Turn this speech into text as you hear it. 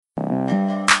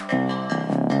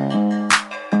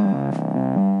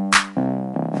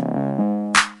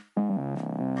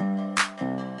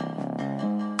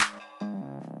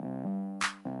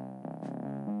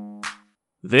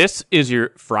This is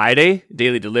your Friday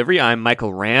Daily Delivery. I'm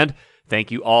Michael Rand.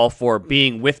 Thank you all for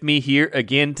being with me here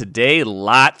again today.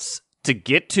 Lots to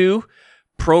get to.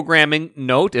 Programming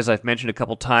note, as I've mentioned a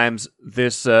couple times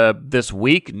this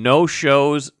week, no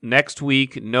shows next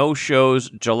week, no shows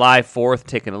July 4th,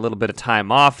 taking a little bit of time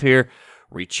off here.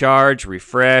 Recharge,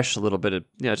 refresh, just a little bit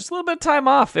of time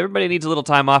off. Everybody needs a little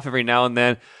time off every now and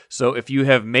then. So if you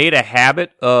have made a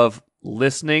habit of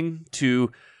listening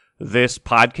to this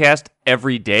podcast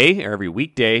every day or every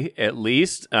weekday at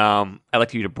least, I'd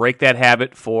like you to break that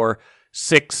habit for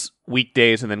 6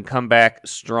 weekdays and then come back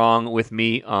strong with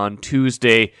me on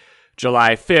Tuesday,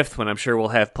 July 5th, when I'm sure we'll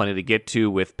have plenty to get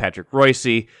to with Patrick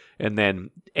Royce and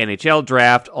then NHL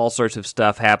draft, all sorts of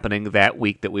stuff happening that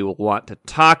week that we will want to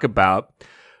talk about.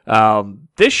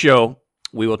 This show,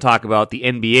 we will talk about the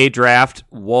NBA draft,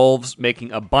 Wolves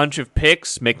making a bunch of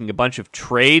picks, making a bunch of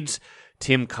trades.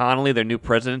 Tim Connolly, their new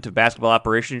president of basketball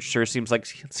operations, sure seems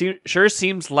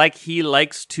like he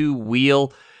likes to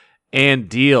wheel and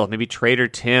deal. Maybe Trader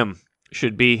Tim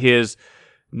should be his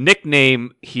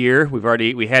nickname here.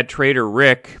 We had Trader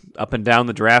Rick up and down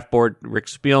the draft board, Rick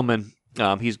Spielman.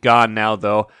 He's gone now,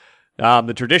 though.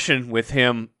 The tradition with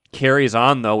him carries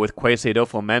on, though, with Kwesi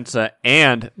Adofo-Mensah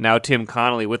and now Tim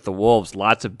Connolly with the Wolves.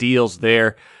 Lots of deals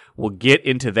there. We'll get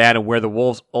into that and where the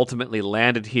Wolves ultimately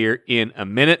landed here in a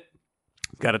minute.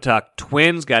 Got to talk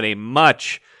Twins. Got a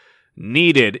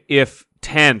much-needed, if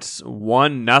tense,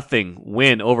 1-0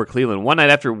 win over Cleveland.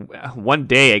 One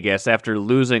day, I guess, after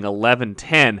losing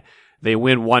 11-10, they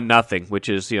win 1-0, which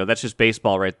is, that's just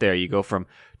baseball right there. You go from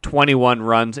 21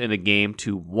 runs in a game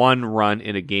to 1 run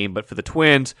in a game. But for the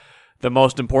Twins, the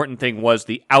most important thing was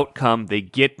the outcome. They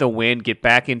get the win, get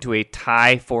back into a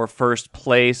tie for first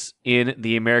place in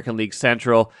the American League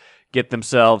Central, get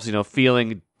themselves,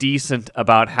 feeling decent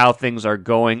about how things are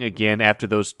going again after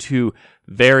those 2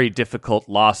 very difficult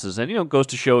losses. And, goes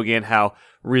to show again how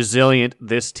resilient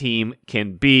this team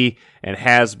can be and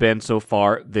has been so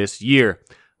far this year.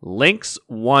 Lynx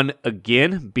won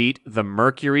again, beat the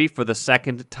Mercury for the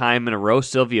second time in a row.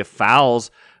 Sylvia Fowles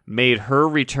made her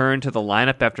return to the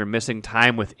lineup after missing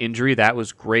time with injury. That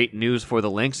was great news for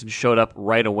the Lynx and showed up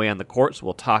right away on the court, so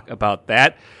we'll talk about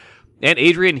that. And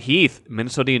Adrian Heath,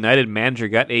 Minnesota United manager,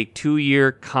 got a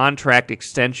 2-year contract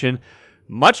extension,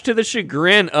 much to the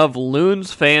chagrin of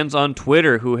Loons fans on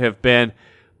Twitter who have been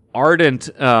ardent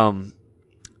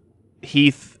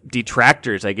Heath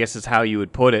detractors, I guess is how you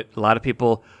would put it. A lot of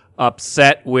people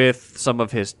upset with some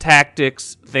of his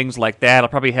tactics, things like that. I'll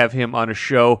probably have him on a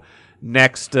show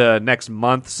next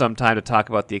month sometime to talk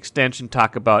about the extension,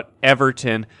 talk about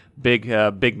Everton,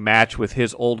 big match with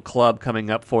his old club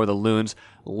coming up for the Loons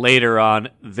later on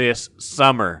this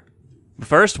summer.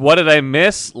 First, what did I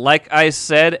miss? Like I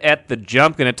said at the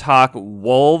jump, going to talk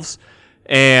Wolves.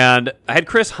 And I had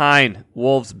Chris Hine,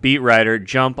 Wolves beat writer,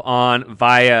 jump on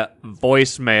via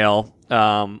voicemail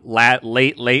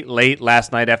late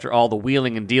last night after all the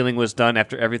wheeling and dealing was done,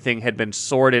 after everything had been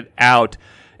sorted out.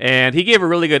 And he gave a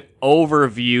really good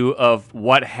overview of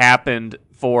what happened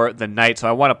for the night. So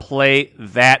I want to play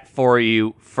that for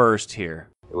you first here.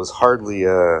 It was hardly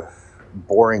a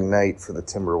boring night for the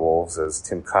Timberwolves, as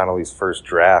Tim Connolly's first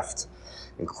draft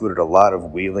included a lot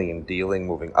of wheeling and dealing,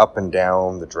 moving up and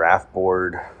down the draft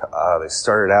board. They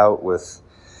started out with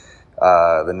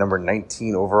the number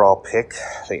 19 overall pick.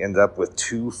 They ended up with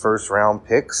 2 first-round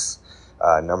picks,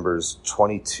 numbers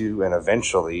 22 and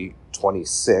eventually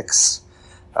 26.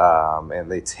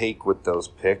 And they take with those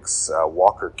picks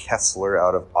Walker Kessler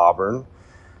out of Auburn,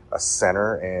 a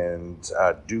center, and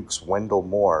Duke's Wendell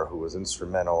Moore, who was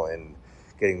instrumental in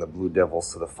getting the Blue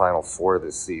Devils to the Final Four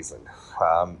this season.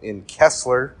 In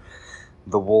Kessler,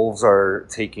 the Wolves are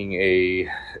taking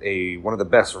one of the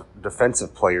best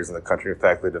defensive players in the country. In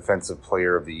fact, the Defensive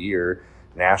Player of the Year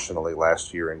nationally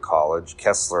last year in college.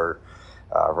 Kessler,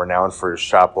 renowned for his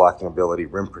shot blocking ability,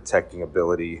 rim protecting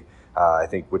ability, I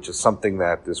think, which is something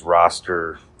that this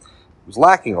roster was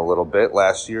lacking a little bit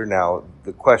last year. Now,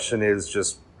 the question is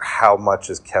just how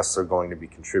much is Kessler going to be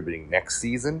contributing next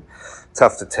season?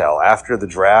 Tough to tell. After the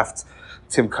draft,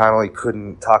 Tim Connolly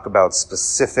couldn't talk about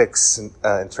specifics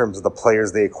in terms of the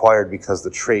players they acquired because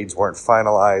the trades weren't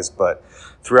finalized, but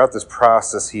throughout this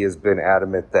process, he has been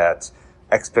adamant that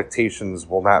expectations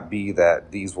will not be that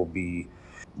these will be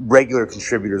regular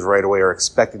contributors right away or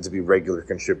expected to be regular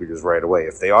contributors right away.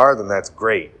 If they are, then that's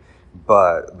great,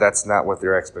 but that's not what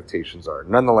their expectations are.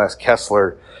 Nonetheless,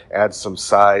 Kessler adds some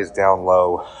size down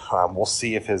low. We'll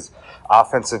see if his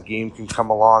offensive game can come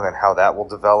along and how that will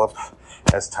develop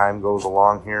as time goes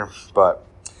along here, but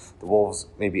the Wolves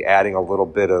maybe adding a little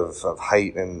bit of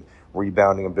height and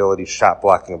rebounding ability, shot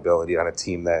blocking ability on a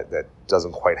team that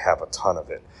doesn't quite have a ton of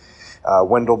it.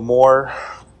 Wendell Moore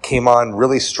came on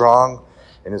really strong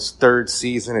in his third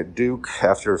season at Duke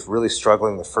after really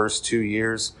struggling the first 2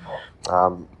 years.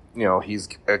 He's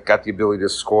got the ability to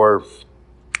score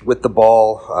with the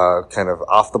ball, kind of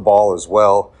off the ball as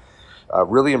well.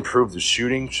 Really improved his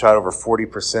shooting, shot over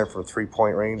 40% from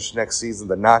three-point range next season.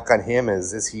 The knock on him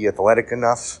is he athletic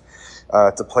enough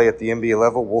to play at the NBA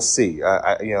level? We'll see.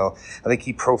 I think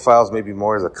he profiles maybe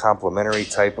more as a complementary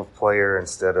type of player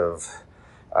instead of,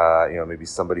 maybe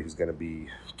somebody who's going to be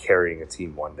carrying a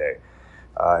team one day.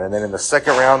 And then in the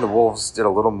second round, the Wolves did a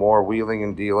little more wheeling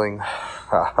and dealing,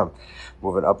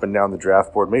 moving up and down the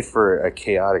draft board. Made for a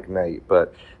chaotic night,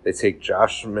 but they take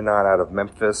Josh Minot out of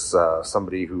Memphis,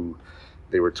 somebody who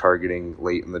they were targeting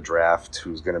late in the draft,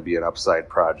 who's going to be an upside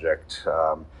project.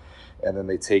 And then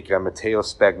they take Matteo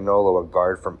Spagnolo, a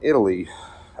guard from Italy,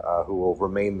 who will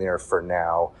remain there for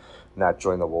now, not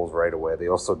join the Wolves right away. They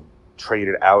also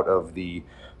traded out of the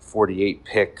 48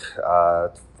 pick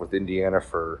with Indiana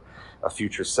for a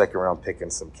future second-round pick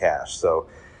and some cash. So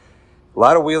a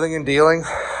lot of wheeling and dealing.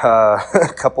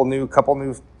 A couple new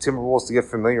Timberwolves to get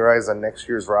familiarized on next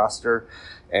year's roster,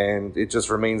 and it just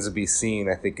remains to be seen,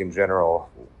 I think, in general,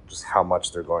 just how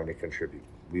much they're going to contribute.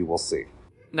 We will see.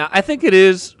 Now, I think it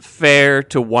is fair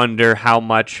to wonder how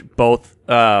much both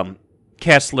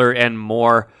Kessler and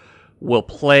Moore will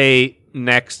play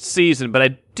next season, but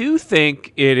I do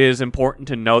think it is important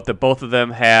to note that both of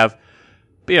them have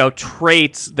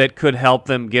traits that could help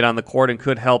them get on the court and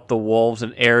could help the Wolves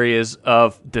in areas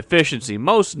of deficiency,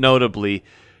 most notably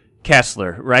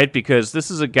Kessler, right? Because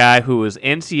this is a guy who was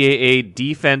NCAA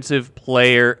Defensive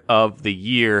Player of the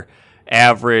Year,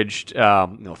 averaged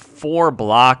 4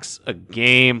 blocks a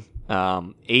game,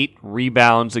 8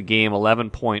 rebounds a game,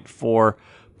 11.4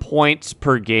 points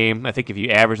per game. I think if you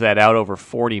average that out over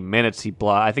 40 minutes, he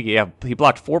blocked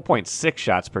 4.6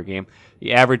 shots per game.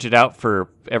 You average it out for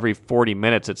every 40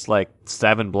 minutes, it's like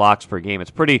 7 blocks per game. It's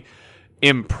pretty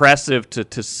impressive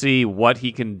to see what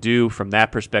he can do from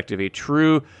that perspective. A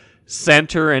true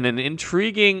center and an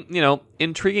intriguing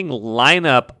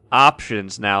lineup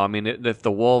options now. I mean, if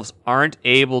the Wolves aren't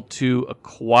able to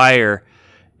acquire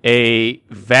a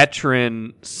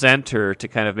veteran center to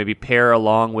kind of maybe pair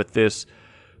along with this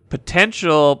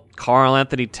potential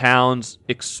Karl-Anthony Towns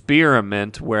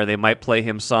experiment where they might play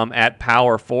him some at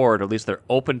power forward, or at least they're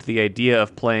open to the idea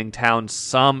of playing Towns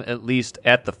some at least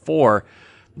at the 4.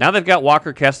 Now they've got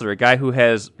Walker Kessler, a guy who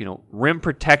has rim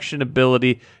protection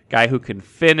ability, guy who can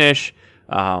finish,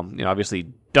 obviously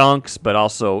dunks, but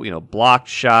also blocked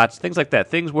shots, things like that.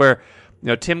 Things where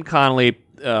Tim Connolly,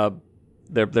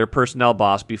 their personnel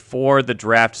boss, before the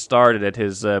draft started at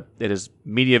his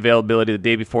media availability the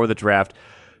day before the draft,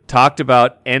 talked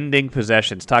about ending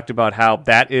possessions, talked about how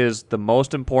that is the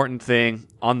most important thing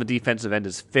on the defensive end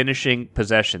is finishing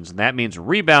possessions. And that means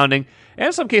rebounding and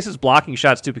in some cases blocking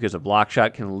shots too, because a block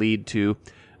shot can lead to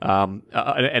an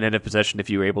end of possession if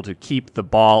you're able to keep the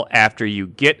ball after you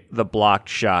get the blocked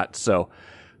shot. So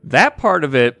that part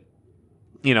of it,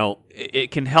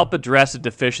 it can help address a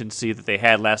deficiency that they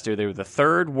had last year. They were the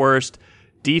third worst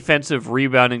defensive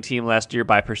rebounding team last year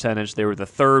by percentage. They were the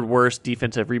third worst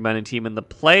defensive rebounding team in the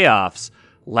playoffs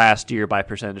last year by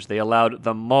percentage. They allowed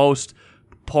the most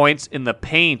points in the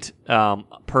paint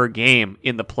per game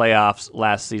in the playoffs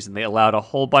last season. They allowed a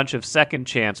whole bunch of second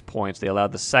chance points. They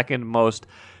allowed the second most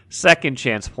second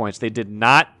chance points. They did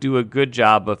not do a good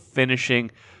job of finishing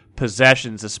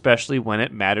possessions, especially when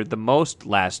it mattered the most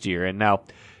last year. And now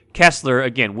Kessler,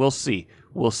 again, we'll see.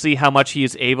 We'll see how much he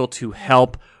is able to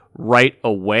help right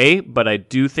away, but I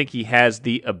do think he has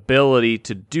the ability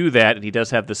to do that, and he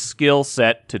does have the skill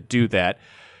set to do that.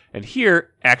 And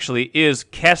here actually is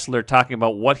Kessler talking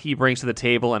about what he brings to the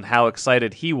table and how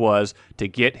excited he was to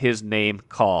get his name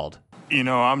called.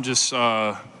 I'm just,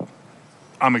 I'm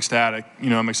ecstatic.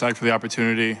 I'm excited for the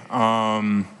opportunity.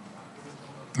 As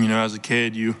a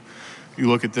kid, you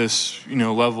look at this,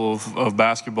 level of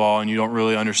basketball and you don't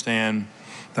really understand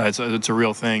that it's a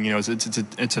real thing.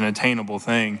 It's an attainable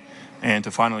thing, and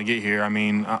to finally get here, I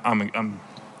mean, I'm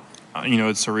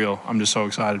it's surreal. I'm just so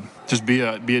excited. Just be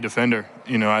a defender.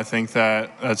 I think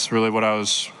that's really what I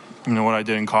was, what I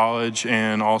did in college,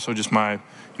 and also just my,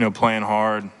 playing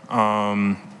hard,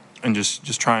 and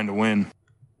just trying to win.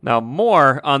 Now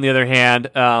Moore, on the other hand,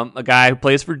 a guy who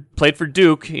played for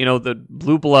Duke, the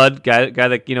blue blood guy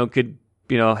that could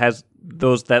has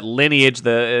that lineage,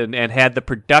 and had the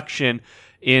production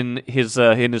in his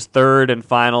third and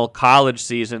final college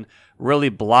season, really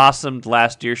blossomed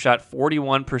last year. Shot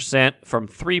 41% from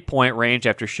 3-point range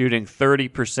after shooting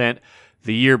 30%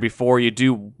 the year before. You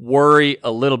do worry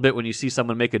a little bit when you see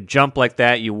someone make a jump like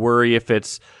that. You worry if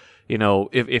it's,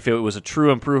 if it was a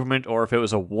true improvement or if it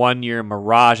was a one-year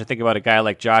mirage. I think about a guy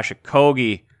like Josh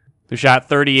Okogie, who shot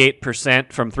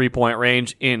 38% from three-point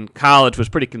range in college, was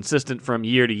pretty consistent from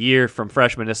year to year, from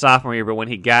freshman to sophomore year, but when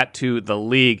he got to the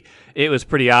league, it was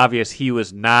pretty obvious he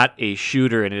was not a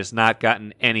shooter, and it has not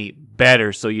gotten any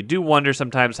better. So you do wonder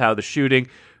sometimes how the shooting,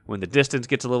 when the distance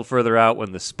gets a little further out,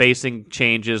 when the spacing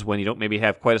changes, when you don't maybe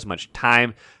have quite as much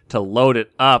time to load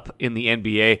it up in the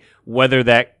NBA, whether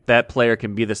that player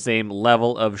can be the same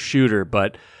level of shooter.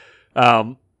 But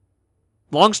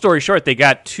long story short, they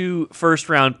got 2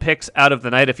 first-round picks out of the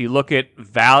night. If you look at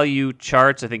value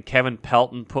charts, I think Kevin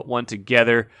Pelton put one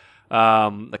together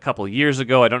a couple of years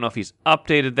ago. I don't know if he's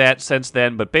updated that since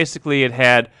then, but basically it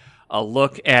had a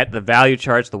look at the value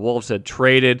charts. The Wolves had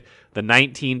traded the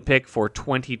 19 pick for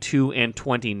 22 and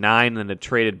 29, and then had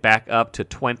traded back up to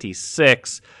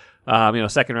 26.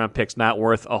 Second-round picks not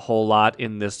worth a whole lot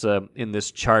in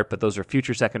this chart, but those are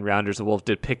future second-rounders. The Wolves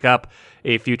did pick up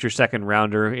a future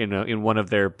second-rounder in one of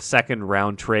their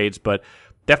second-round trades, but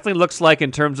definitely looks like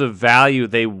in terms of value,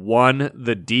 they won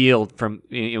the deal from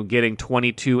getting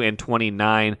 22 and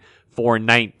 29 for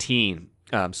 19.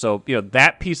 So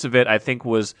that piece of it, I think,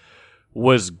 was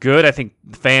good. I think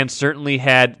fans certainly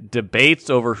had debates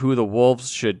over who the Wolves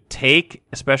should take,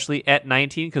 especially at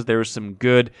 19, because there was some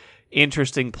good,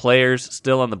 interesting players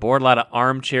still on the board. A lot of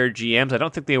armchair GMs. I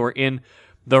don't think they were in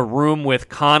the room with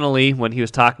Connolly when he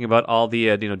was talking about all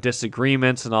the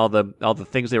disagreements and all the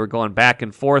things they were going back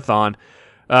and forth on.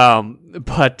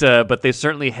 But they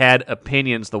certainly had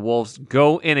opinions. The Wolves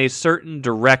go in a certain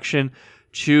direction,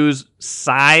 choose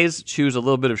size, choose a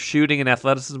little bit of shooting and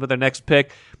athleticism with their next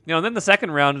pick. And then the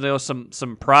second round,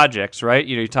 some projects, right?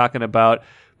 You're talking about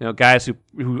guys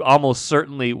who almost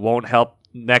certainly won't help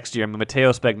next year. I mean,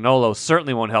 Matteo Spagnolo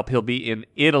certainly won't help. He'll be in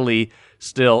Italy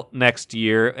still next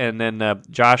year. And then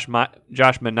Josh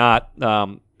Minott,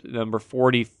 number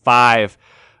 45,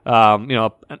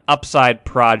 an upside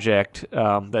project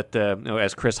that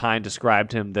as Chris Hine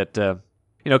described him, that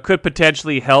could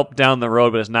potentially help down the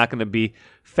road, but is not going to be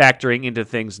factoring into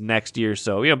things next year.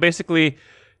 So basically,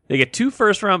 they get 2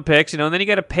 first-round picks, and then you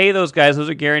got to pay those guys. Those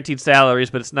are guaranteed salaries,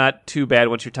 but it's not too bad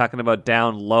once you're talking about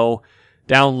down low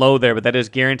there. But that is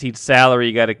guaranteed salary.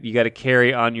 You got to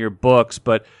carry on your books.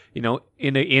 But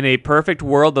in a perfect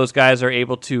world, those guys are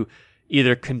able to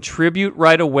either contribute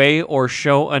right away or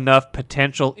show enough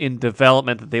potential in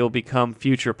development that they will become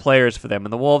future players for them.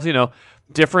 And the Wolves,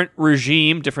 different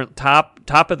regime, different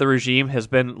top of the regime has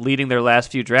been leading their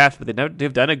last few drafts, but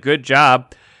they've done a good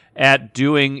job at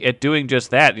doing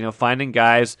just that. Finding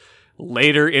guys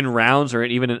later in rounds or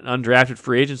even an undrafted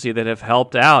free agency that have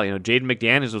helped out. Jaden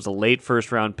McDaniels was a late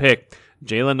first-round pick.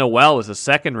 Jalen Noel was a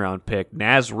second-round pick.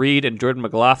 Naz Reid and Jordan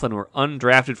McLaughlin were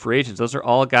undrafted free agents. Those are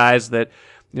all guys that,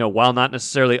 while not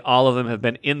necessarily all of them have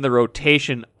been in the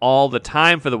rotation all the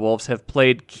time for the Wolves, have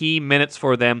played key minutes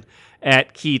for them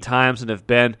at key times and have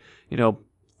been,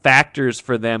 factors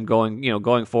for them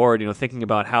going forward, thinking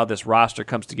about how this roster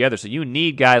comes together. So you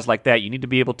need guys like that. You need to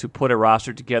be able to put a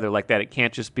roster together like that. It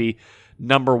can't just be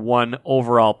number 1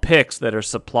 overall picks that are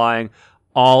supplying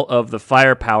all of the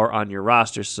firepower on your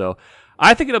roster. So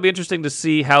I think it'll be interesting to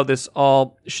see how this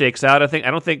all shakes out. I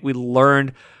don't think we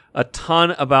learned a ton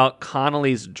about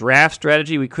Connolly's draft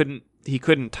strategy. He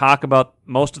couldn't talk about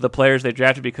most of the players they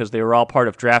drafted because they were all part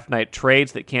of draft night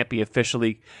trades that can't be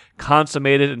officially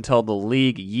consummated until the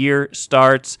league year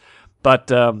starts.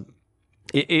 But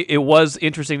it was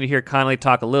interesting to hear Connolly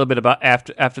talk a little bit about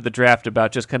after the draft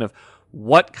about just kind of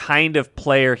what kind of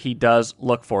player he does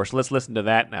look for. So let's listen to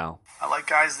that now. I like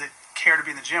guys that care to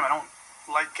be in the gym. I don't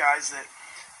like guys that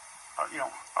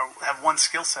have one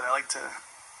skill set.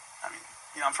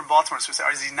 I'm from Baltimore, so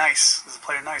is he nice? Is the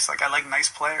player nice? I like nice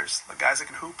players, like guys that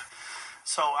can hoop.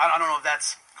 So I don't know if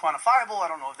that's quantifiable. I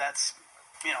don't know if that's,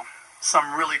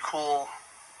 some really cool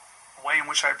way in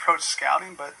which I approach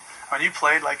scouting. But when you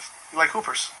played, you like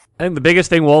hoopers. I think the biggest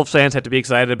thing Wolves fans have to be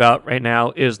excited about right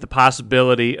now is the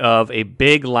possibility of a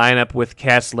big lineup with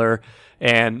Kessler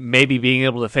and maybe being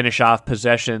able to finish off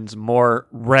possessions more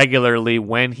regularly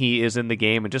when he is in the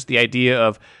game, and just the idea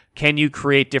of, can you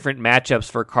create different matchups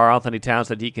for Karl-Anthony Towns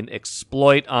that he can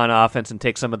exploit on offense and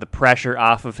take some of the pressure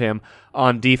off of him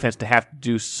on defense to have to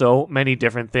do so many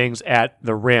different things at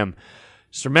the rim.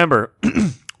 Just remember,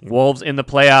 Wolves in the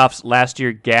playoffs last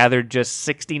year gathered just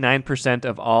 69%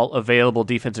 of all available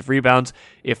defensive rebounds.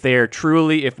 If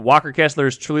Walker Kessler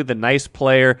is truly the nice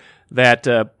player that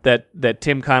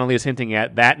Tim Connolly is hinting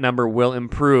at, that number will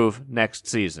improve next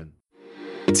season.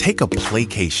 Take a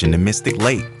playcation to Mystic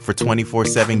Lake for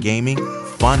 24/7 gaming,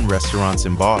 fun restaurants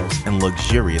and bars, and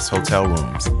luxurious hotel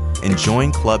rooms. And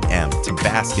join Club M to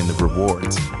bask in the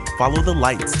rewards. Follow the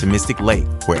lights to Mystic Lake,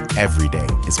 where every day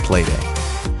is play day.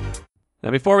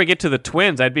 Now, before we get to the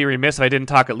Twins, I'd be remiss if I didn't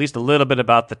talk at least a little bit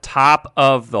about the top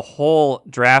of the whole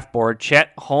draft board.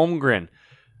 Chet Holmgren,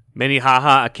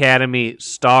 Minnehaha Academy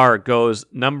star, goes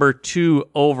number 2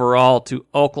 overall to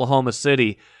Oklahoma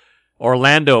City.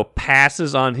 Orlando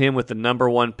passes on him with the number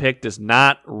 1 pick, does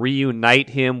not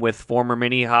reunite him with former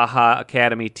Minnehaha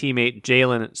Academy teammate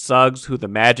Jalen Suggs, who the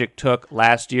Magic took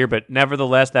last year, but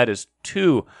nevertheless, that is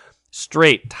 2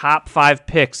 straight top 5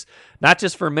 picks, not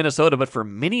just for Minnesota, but for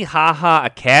Minnehaha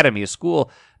Academy, a school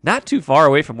not too far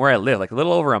away from where I live, like a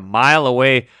little over a mile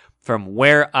away from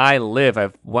where I live.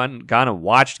 I've gone and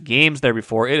watched games there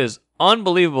before. It is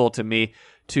unbelievable to me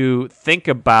to think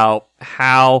about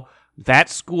how that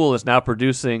school is now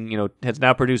producing, has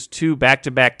now produced 2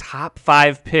 back-to-back top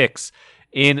 5 picks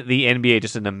in the NBA.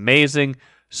 Just an amazing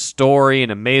story,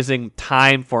 an amazing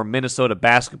time for Minnesota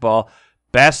basketball.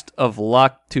 Best of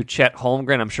luck to Chet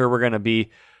Holmgren. I'm sure we're going to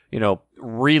be,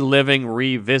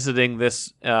 revisiting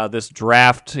this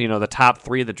draft, the top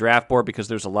 3 of the draft board, because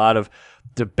there's a lot of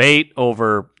debate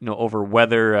over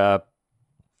whether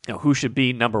who should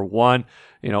be number 1.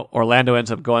 Orlando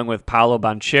ends up going with Paolo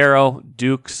Banchero,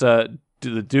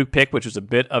 the Duke pick, which was a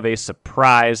bit of a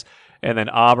surprise. And then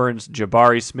Auburn's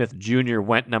Jabari Smith Jr.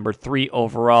 went number 3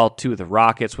 overall to the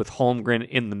Rockets, with Holmgren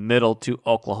in the middle to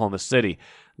Oklahoma City.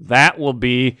 That will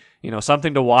be,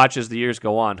 something to watch as the years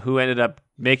go on. Who ended up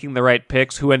making the right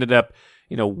picks? Who ended up,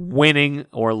 winning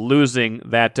or losing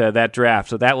that draft?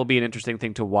 So that will be an interesting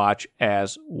thing to watch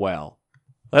as well.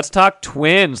 Let's talk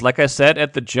Twins. Like I said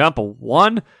at the jump, a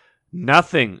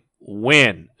 1-0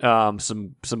 win.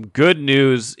 Some good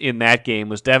news in that game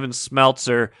was Devin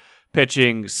Smeltzer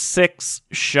pitching 6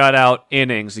 shutout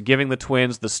innings, giving the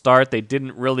Twins the start they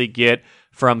didn't really get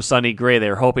from Sonny Gray. They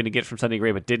were hoping to get from Sonny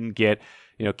Gray, but didn't get.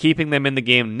 Keeping them in the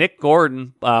game. Nick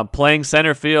Gordon playing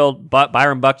center field, but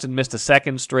Byron Buxton missed a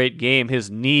 2nd straight game.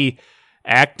 His knee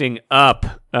acting up.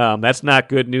 That's not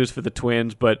good news for the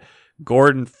Twins, but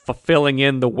Gordon filling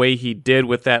in the way he did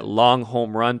with that long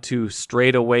home run to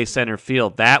straightaway center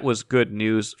field, that was good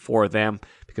news for them,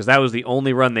 because that was the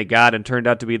only run they got and turned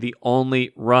out to be the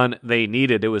only run they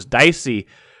needed. It was dicey,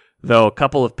 though. A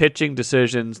couple of pitching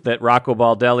decisions that Rocco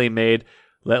Baldelli made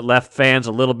that left fans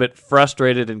a little bit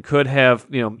frustrated and could have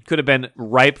been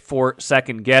ripe for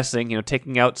second guessing.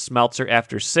 Taking out Smeltzer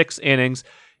after 6 innings.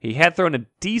 He had thrown a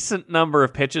decent number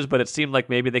of pitches, but it seemed like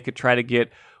maybe they could try to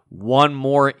get one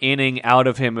more inning out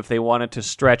of him if they wanted to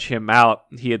stretch him out.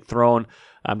 He had thrown,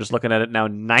 I'm just looking at it now,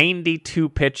 92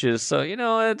 pitches. So,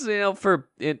 it's, for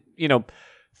it,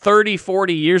 30,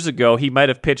 40 years ago, he might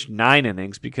have pitched 9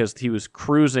 innings because he was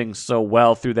cruising so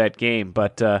well through that game.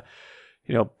 But,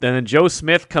 and then Joe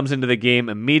Smith comes into the game,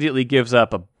 immediately gives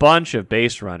up a bunch of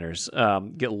base runners,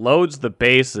 loads the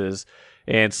bases,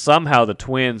 and somehow the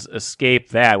Twins escape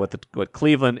that. With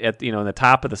Cleveland in the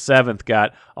top of the 7th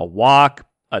got a walk,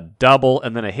 a double,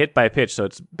 and then a hit by pitch. So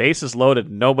it's bases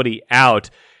loaded, nobody out,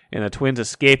 and the Twins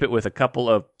escape it with a couple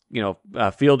of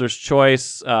fielder's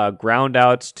choice ground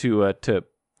outs to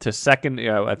second.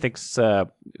 I think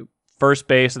first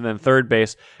base and then third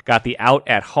base. Got the out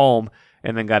at home,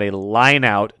 and then got a line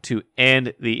out to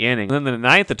end the inning. And then in the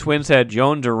 9th, the Twins had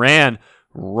Joan Duran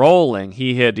rolling.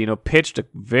 He had, pitched a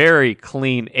very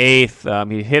clean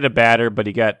 8th. He hit a batter, but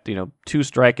he got, 2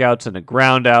 strikeouts and a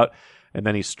ground out. And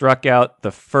then he struck out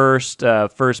the first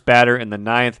batter in the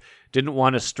 9th. Didn't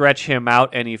want to stretch him out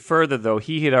any further, though.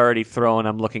 He had already thrown,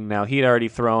 I'm looking now, he had already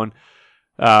thrown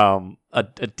a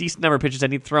decent number of pitches,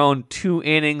 and he'd thrown 2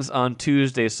 innings on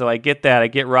Tuesday. So I get that. I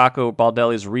get Rocco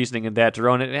Baldelli's reasoning in that.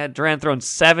 Duran had thrown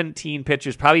 17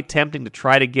 pitches, probably tempting to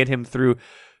try to get him through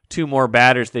 2 more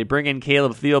batters. They bring in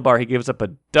Caleb Thielbar. He gives up a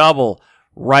double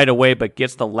right away, but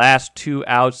gets the last 2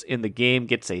 outs in the game,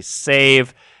 gets a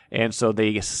save. And so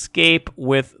they escape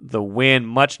with the win,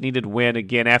 much-needed win,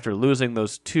 again, after losing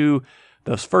those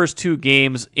first 2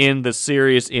 games in the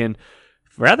series in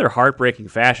rather heartbreaking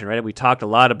fashion, right? We talked a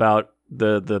lot about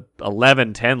the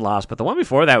 11-10 loss, but the one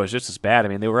before that was just as bad. I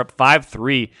mean, they were up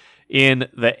 5-3 in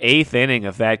the 8th inning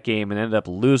of that game and ended up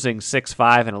losing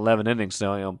 6-5 in 11 innings.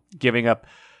 So, giving up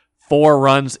 4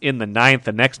 runs in the 9th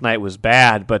the next night was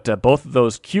bad, but both of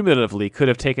those cumulatively could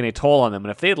have taken a toll on them.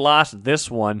 And if they had lost this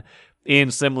one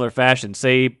in similar fashion,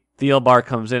 say Thielbar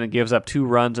comes in and gives up 2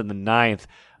 runs in the 9th,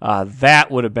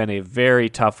 that would have been a very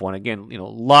tough one. Again, a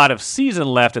lot of season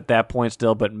left at that point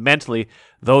still, but mentally,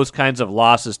 those kinds of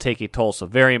losses take a toll. So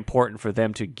very important for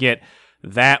them to get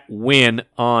that win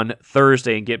on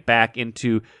Thursday and get back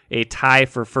into a tie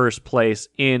for first place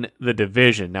in the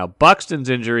division. Now, Buxton's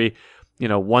injury,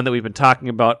 one that we've been talking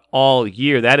about all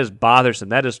year, that is bothersome.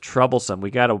 That is troublesome. We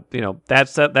got to,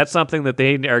 that's something that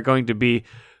they are going to be,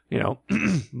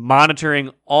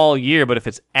 monitoring all year. But if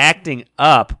it's acting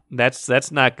up,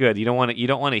 that's not good. You don't want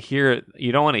to hear that.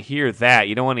 You don't want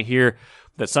to hear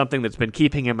that something that's been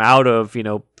keeping him out of,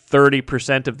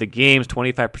 30% of the games,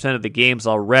 25% of the games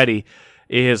already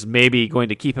is maybe going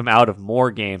to keep him out of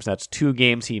more games. That's 2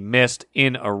 games he missed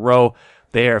in a row.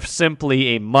 They are simply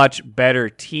a much better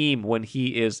team when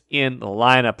he is in the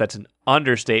lineup. That's an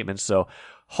understatement. So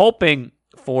hoping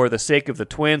for the sake of the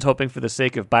Twins, hoping for the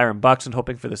sake of Byron Buxton,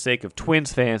 hoping for the sake of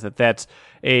Twins fans that's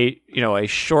a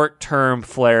short-term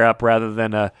flare-up rather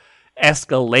than a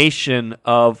escalation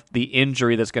of the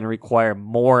injury that's going to require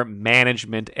more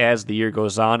management as the year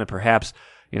goes on, and perhaps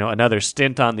another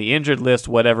stint on the injured list,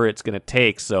 whatever it's going to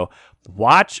take. So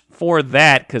watch for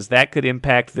that, because that could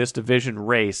impact this division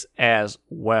race as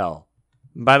well.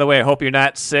 By the way, I hope you're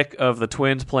not sick of the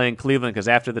Twins playing Cleveland, because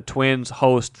after the Twins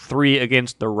host 3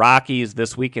 against the Rockies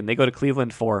this weekend, they go to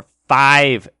Cleveland for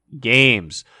 5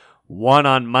 games. 1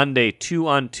 on Monday, 2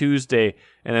 on Tuesday,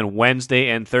 and then Wednesday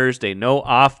and Thursday. No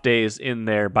off days in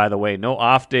there, by the way. No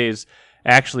off days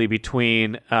actually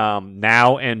between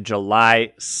now and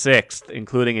July 6th,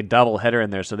 including a doubleheader in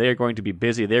there. So they are going to be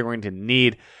busy. They're going to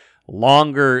need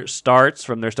longer starts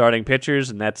from their starting pitchers,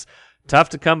 and that's tough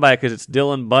to come by because it's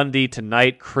Dylan Bundy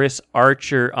tonight, Chris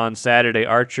Archer on Saturday.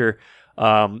 Archer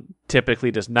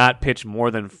typically does not pitch more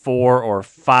than 4 or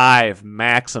 5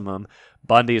 maximum.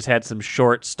 Bundy has had some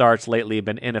short starts lately,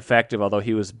 been ineffective, although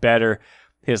he was better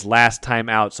his last time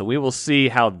out. So we will see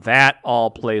how that all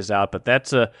plays out. But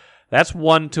that's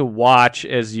one to watch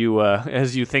as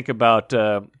you think about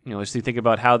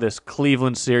how this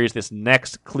Cleveland series, this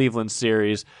next Cleveland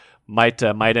series, might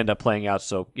end up playing out.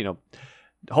 So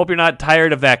hope you're not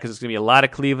tired of that, because it's going to be a lot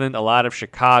of Cleveland, a lot of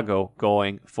Chicago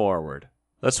going forward.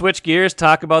 Let's switch gears,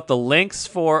 talk about the Lynx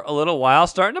for a little while.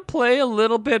 Starting to play a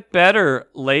little bit better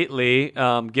lately.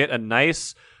 Get a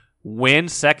nice win,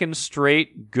 second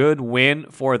straight good win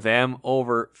for them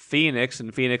over Phoenix.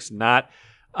 And Phoenix not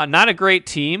a great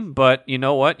team, but you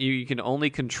know what? You can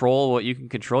only control what you can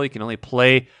control. You can only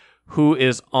play who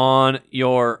is on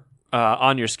your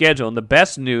schedule. And the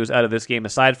best news out of this game,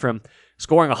 aside from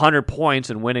scoring 100 points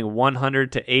and winning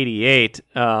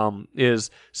 100-88, is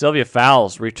Sylvia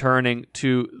Fowles returning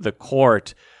to the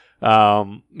court.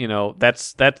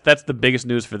 That's the biggest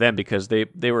news for them, because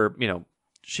they were,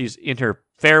 she's in her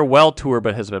farewell tour,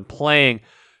 but has been playing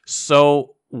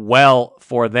so well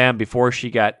for them before she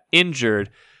got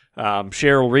injured.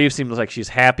 Cheryl Reeves seems like she's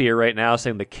happier right now,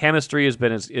 saying the chemistry is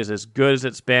as good as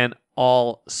it's been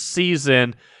all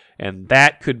season. And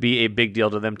that could be a big deal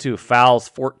to them, too. Fowles,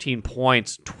 14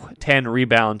 points, 10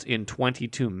 rebounds in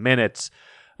 22 minutes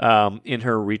in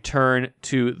her return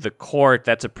to the court.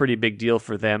 That's a pretty big deal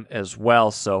for them as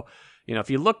well. So, if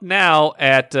you look now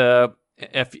at how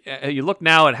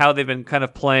they've been kind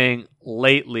of playing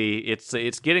lately,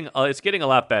 it's getting a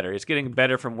lot better. It's getting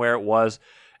better from where it was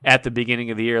at the beginning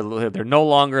of the year. They're no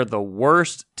longer the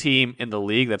worst team in the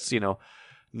league. That's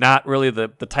not really the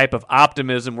type of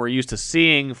optimism we're used to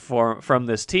seeing from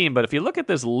this team. But if you look at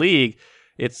this league,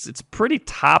 it's pretty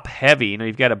top heavy.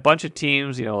 You've got a bunch of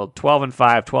teams, 12-5,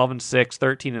 12-6,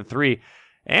 13-3,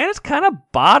 and it's kind of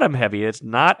bottom heavy. It's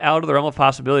not out of the realm of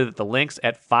possibility that the Lynx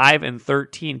at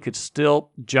 5-13 could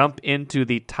still jump into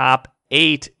the top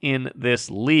 8 in this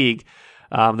league.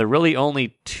 They're really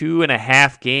only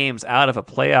 2.5 games out of a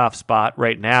playoff spot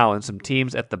right now, and some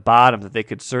teams at the bottom that they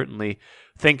could certainly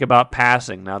think about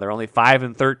passing. Now, they're only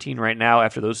 5-13 right now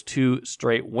after those 2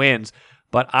 straight wins,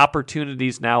 but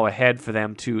opportunities now ahead for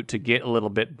them to get a little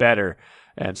bit better.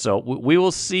 And so we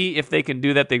will see if they can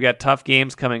do that. They've got tough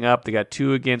games coming up. They got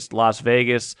 2 against Las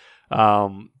Vegas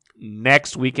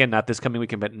next weekend, not this coming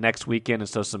weekend, but next weekend. And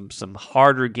so some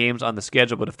harder games on the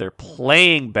schedule. But if they're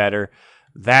playing better,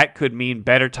 that could mean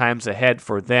better times ahead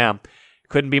for them.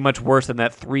 Couldn't be much worse than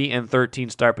that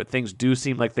 3-13 start, but things do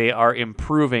seem like they are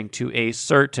improving to a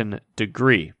certain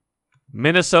degree.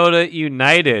 Minnesota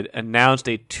United announced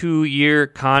a 2-year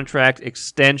contract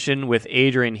extension with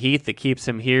Adrian Heath that keeps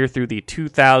him here through the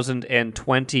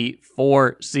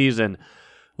 2024 season.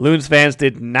 Loons fans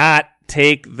did not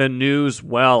take the news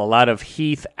well. A lot of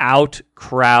Heath out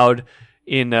crowd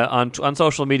on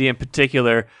social media in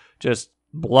particular, just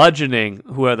bludgeoning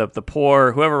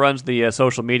whoever runs the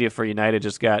social media for United.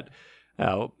 Just got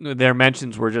their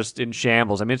mentions were just in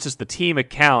shambles. I mean, it's just the team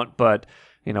account, but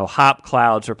Hop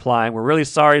Clouds replying, "We're really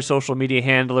sorry, social media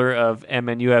handler of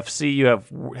MNUFC. You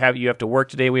have to work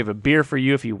today. We have a beer for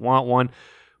you if you want one.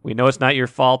 We know it's not your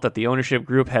fault that the ownership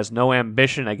group has no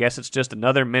ambition. I guess it's just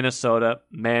another Minnesota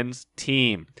men's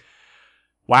team."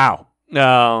 Wow.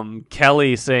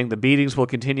 Kelly saying the beatings will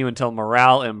continue until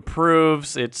morale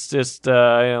improves. It's just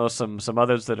some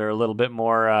others that are a little bit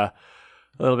more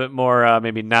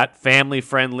maybe not family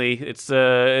friendly. It's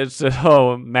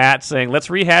Matt saying, "Let's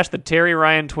rehash the Terry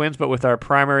Ryan Twins, but with our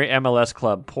primary MLS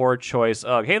club. Poor choice."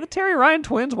 Hey, the Terry Ryan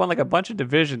Twins won like a bunch of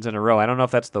divisions in a row. I don't know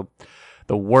if that's the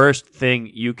worst thing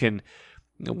you can,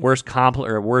 worst compliment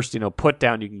or worst put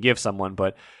down you can give someone,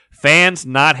 but fans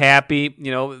not happy.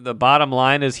 The bottom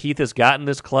line is Heath has gotten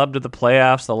this club to the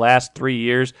playoffs the last 3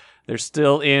 years. They're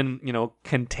still in,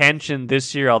 contention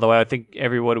this year, although I think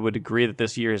everyone would agree that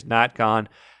this year has not gone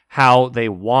how they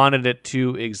wanted it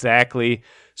to exactly.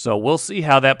 So we'll see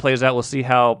how that plays out. We'll see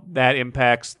how that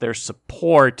impacts their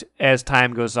support as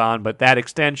time goes on. But that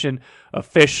extension,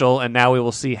 official, and now we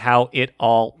will see how it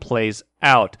all plays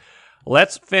out.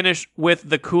 Let's finish with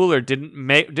the cooler. Didn't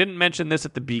mention this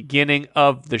at the beginning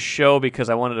of the show because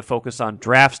I wanted to focus on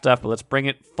draft stuff, but let's bring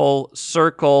it full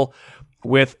circle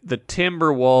with the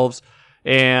Timberwolves.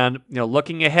 And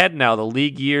looking ahead now, the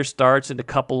league year starts in a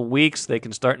couple of weeks. They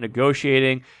can start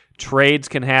negotiating. Trades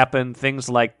can happen, things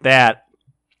like that.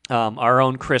 Our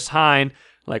own Chris Hine,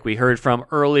 like we heard from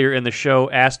earlier in the show,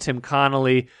 asked Tim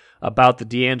Connolly about the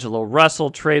D'Angelo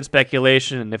Russell trade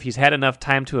speculation and if he's had enough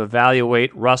time to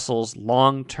evaluate Russell's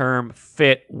long-term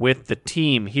fit with the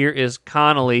team. Here is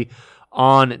Connolly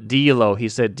on D'Lo. He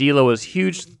said, "D'Lo was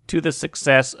huge to the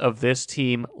success of this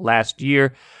team last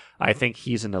year. I think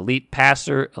he's an elite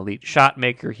passer, elite shot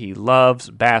maker. He loves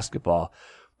basketball.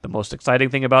 The most exciting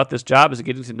thing about this job is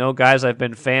getting to know guys I've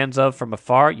been fans of from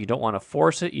afar. You don't want to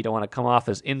force it. You don't want to come off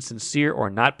as insincere or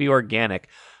not be organic.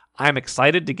 I'm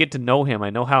excited to get to know him. I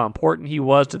know how important he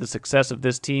was to the success of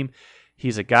this team.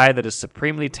 He's a guy that is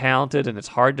supremely talented, and it's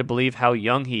hard to believe how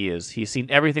young he is. He's seen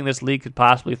everything this league could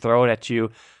possibly throw at you,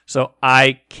 so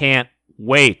I can't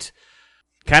wait."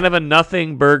 Kind of a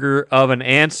nothing burger of an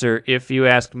answer, if you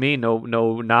ask me. No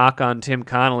knock on Tim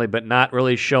Connolly, but not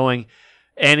really showing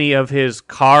any of his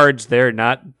cards there.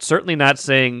 Certainly not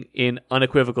saying in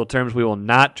unequivocal terms we will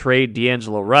not trade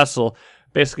D'Angelo Russell.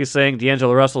 Basically saying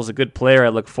D'Angelo Russell is a good player. I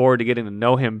look forward to getting to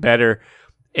know him better.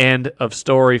 End of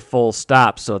story, full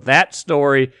stop. So that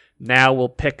story now will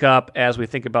pick up as we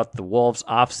think about the Wolves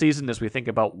offseason, as we think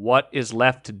about what is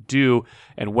left to do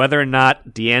and whether or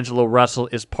not D'Angelo Russell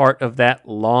is part of that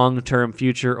long-term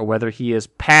future or whether he is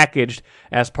packaged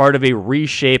as part of a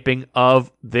reshaping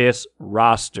of this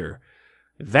roster.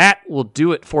 That will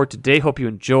do it for today. Hope you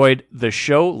enjoyed the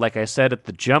show. Like I said at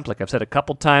the jump, like I've said a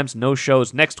couple times, no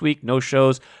shows next week, no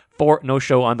show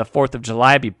on the 4th of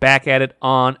July. Be back at it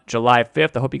on July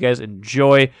 5th. I hope you guys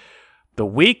enjoy the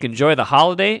week, enjoy the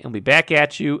holiday, and we'll be back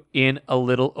at you in a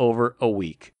little over a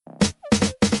week.